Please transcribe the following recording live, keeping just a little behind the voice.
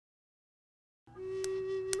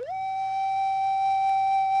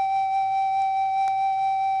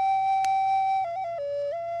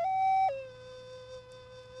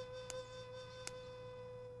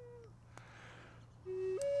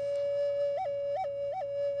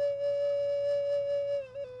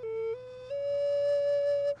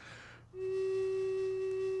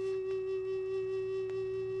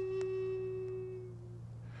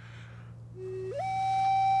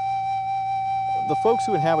folks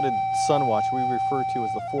who inhabited SunWatch we refer to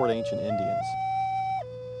as the Fort Ancient Indians.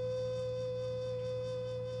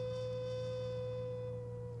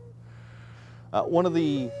 One of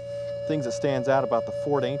the things that stands out about the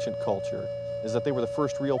Fort Ancient culture is that they were the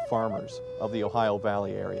first real farmers of the Ohio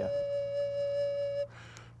Valley area.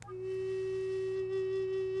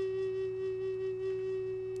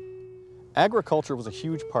 Agriculture was a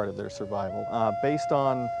huge part of their survival. Based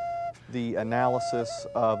on the analysis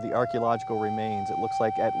of the archaeological remains, it looks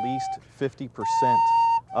like at least 50%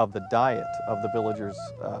 of the diet of the villagers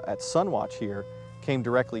at SunWatch here came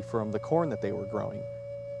directly from the corn that they were growing.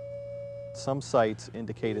 Some sites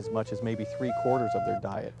indicate as much as maybe 3/4 of their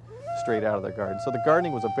diet straight out of their garden. So the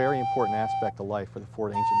gardening was a very important aspect of life for the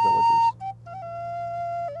Fort Ancient villagers.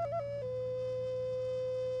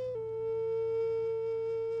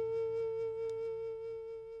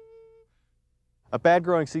 A bad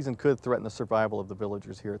growing season could threaten the survival of the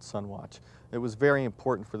villagers here at SunWatch. It was very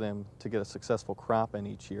important for them to get a successful crop in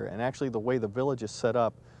each year. And actually the way the village is set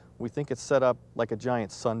up, we think it's set up like a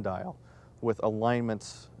giant sundial with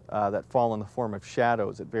alignments that fall in the form of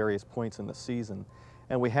shadows at various points in the season.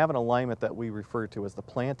 And we have an alignment that we refer to as the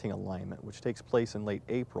planting alignment, which takes place in late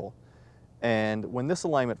April. And when this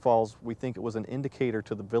alignment falls, we think it was an indicator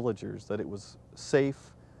to the villagers that it was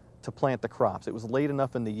safe to plant the crops. It was late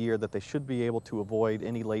enough in the year that they should be able to avoid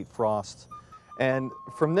any late frosts. And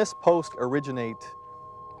from this post originate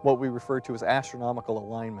what we refer to as astronomical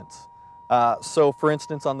alignments. So for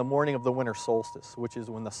instance, on the morning of the winter solstice, which is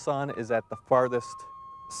when the sun is at the farthest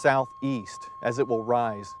southeast as it will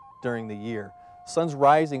rise during the year. Sun's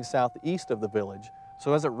rising southeast of the village,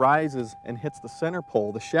 so as it rises and hits the center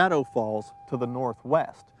pole, the shadow falls to the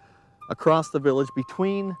northwest. Across the village,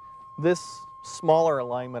 between this smaller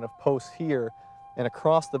alignment of posts here and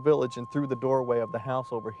across the village and through the doorway of the house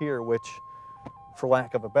over here, which, for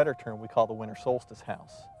lack of a better term, we call the winter solstice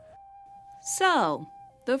house. So,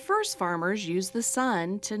 the first farmers used the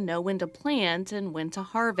sun to know when to plant and when to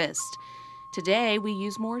harvest. Today, we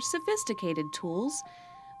use more sophisticated tools,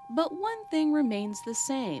 but one thing remains the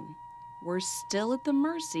same. We're still at the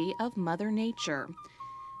mercy of Mother Nature.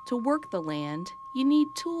 To work the land, you need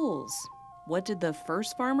tools. What did the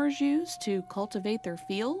first farmers use to cultivate their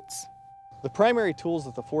fields? The primary tools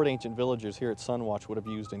that the Fort Ancient villagers here at SunWatch would have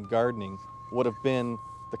used in gardening would have been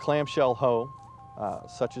the clamshell hoe,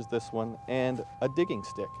 such as this one, and a digging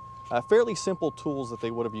stick. Fairly simple tools that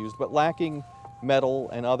they would have used, but lacking metal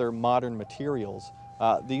and other modern materials.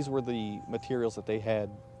 These were the materials that they had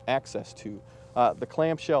access to. The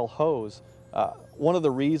clamshell hose, one of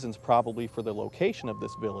the reasons probably for the location of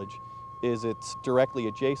this village is it's directly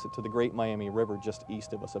adjacent to the Great Miami River just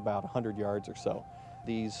east of us, about 100 yards or so.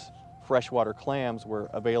 These freshwater clams were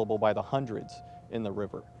available by the hundreds in the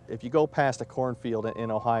river. If you go past a cornfield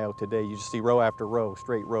in Ohio today, you just see row after row,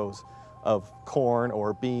 straight rows of corn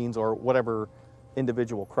or beans or whatever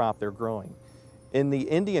individual crop they're growing. In the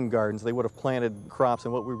Indian gardens, they would have planted crops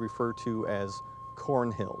in what we refer to as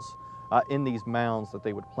corn hills, in these mounds that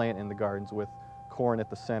they would plant in the gardens with corn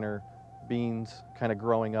at the center, beans kind of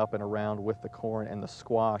growing up and around with the corn, and the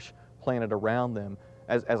squash planted around them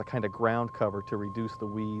as a kind of ground cover to reduce the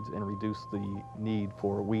weeds and reduce the need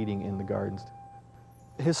for weeding in the gardens.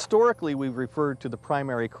 Historically, we've referred to the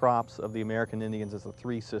primary crops of the American Indians as the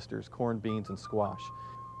three sisters, corn, beans, and squash.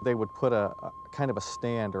 They would put a kind of a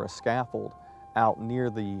stand or a scaffold out near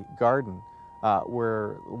the garden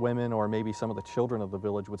where women or maybe some of the children of the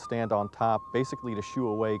village would stand on top, basically to shoo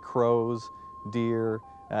away crows, deer,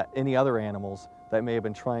 any other animals that may have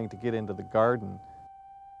been trying to get into the garden.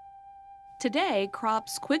 Today,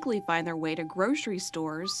 crops quickly find their way to grocery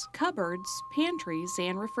stores, cupboards, pantries,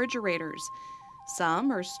 and refrigerators.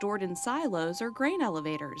 Some are stored in silos or grain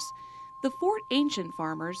elevators. The Fort Ancient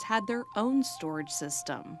farmers had their own storage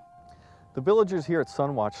system. The villagers here at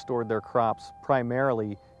SunWatch stored their crops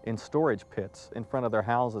primarily in storage pits in front of their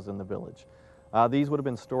houses in the village. These would have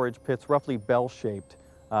been storage pits roughly bell-shaped,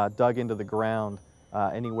 dug into the ground,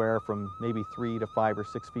 anywhere from maybe 3 to 5 or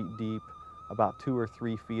 6 feet deep, about 2 or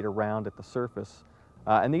 3 feet around at the surface.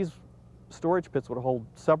 And these storage pits would hold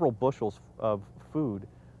several bushels of food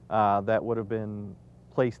that would have been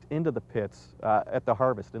placed into the pits at the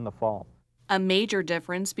harvest in the fall. A major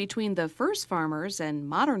difference between the first farmers and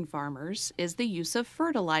modern farmers is the use of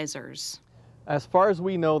fertilizers. As far as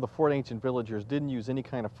we know, the Fort Ancient villagers didn't use any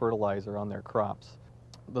kind of fertilizer on their crops.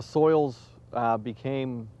 The soils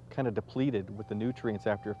became kind of depleted with the nutrients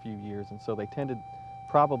after a few years, and so they tended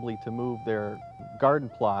probably to move their garden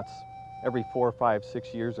plots every 4, 5,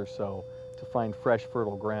 6 years or so to find fresh,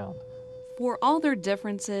 fertile ground. For all their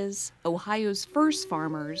differences, Ohio's first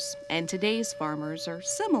farmers and today's farmers are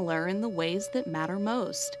similar in the ways that matter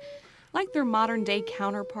most. Like their modern-day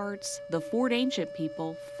counterparts, the Fort Ancient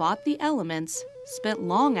people fought the elements, spent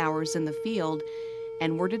long hours in the field,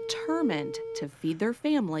 and were determined to feed their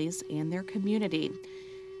families and their community.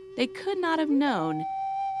 They could not have known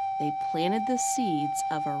they planted the seeds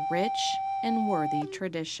of a rich and worthy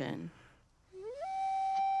tradition.